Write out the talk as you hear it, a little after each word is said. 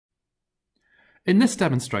In this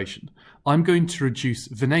demonstration, I'm going to reduce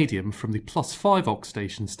vanadium from the +5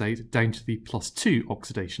 oxidation state down to the +2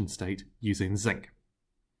 oxidation state using zinc.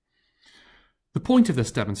 The point of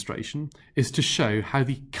this demonstration is to show how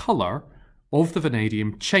the colour of the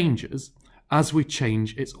vanadium changes as we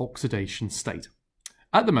change its oxidation state.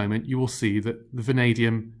 At the moment, you will see that the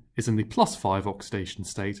vanadium is in the +5 oxidation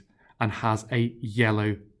state and has a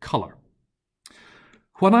yellow colour.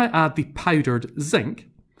 When I add the powdered zinc,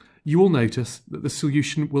 you will notice that the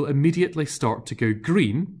solution will immediately start to go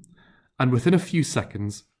green and within a few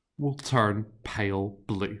seconds will turn pale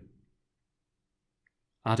blue.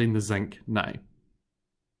 Adding the zinc now.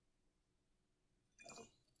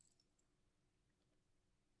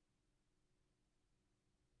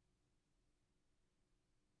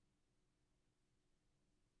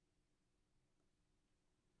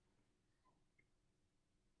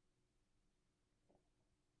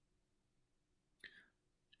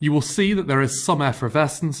 You will see that there is some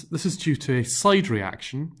effervescence. This is due to a side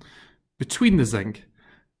reaction between the zinc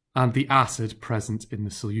and the acid present in the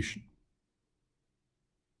solution.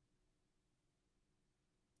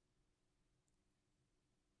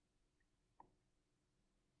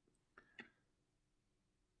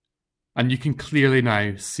 And you can clearly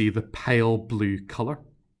now see the pale blue colour.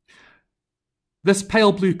 This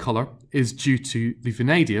pale blue colour is due to the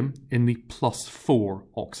vanadium in the +4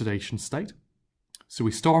 oxidation state. So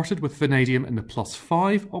we started with vanadium in the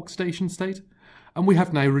 +5 oxidation state, and we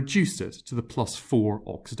have now reduced it to the +4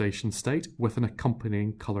 oxidation state with an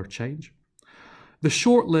accompanying colour change. The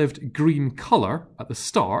short-lived green colour at the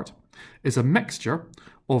start is a mixture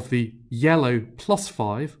of the yellow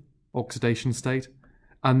 +5 oxidation state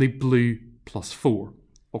and the blue +4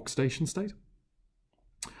 oxidation state.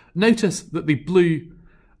 Notice that the blue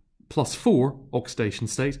 +4 oxidation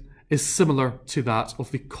state is similar to that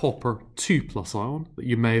of the copper 2+ ion that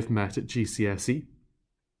you may have met at GCSE.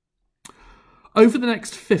 Over the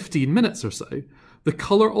next 15 minutes or so, the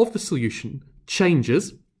colour of the solution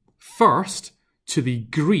changes first to the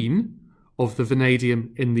green of the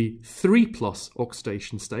vanadium in the 3+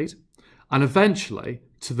 oxidation state and eventually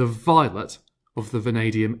to the violet of the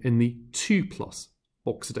vanadium in the 2+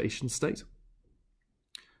 oxidation state.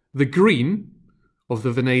 The green of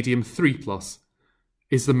the vanadium 3+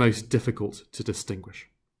 is the most difficult to distinguish.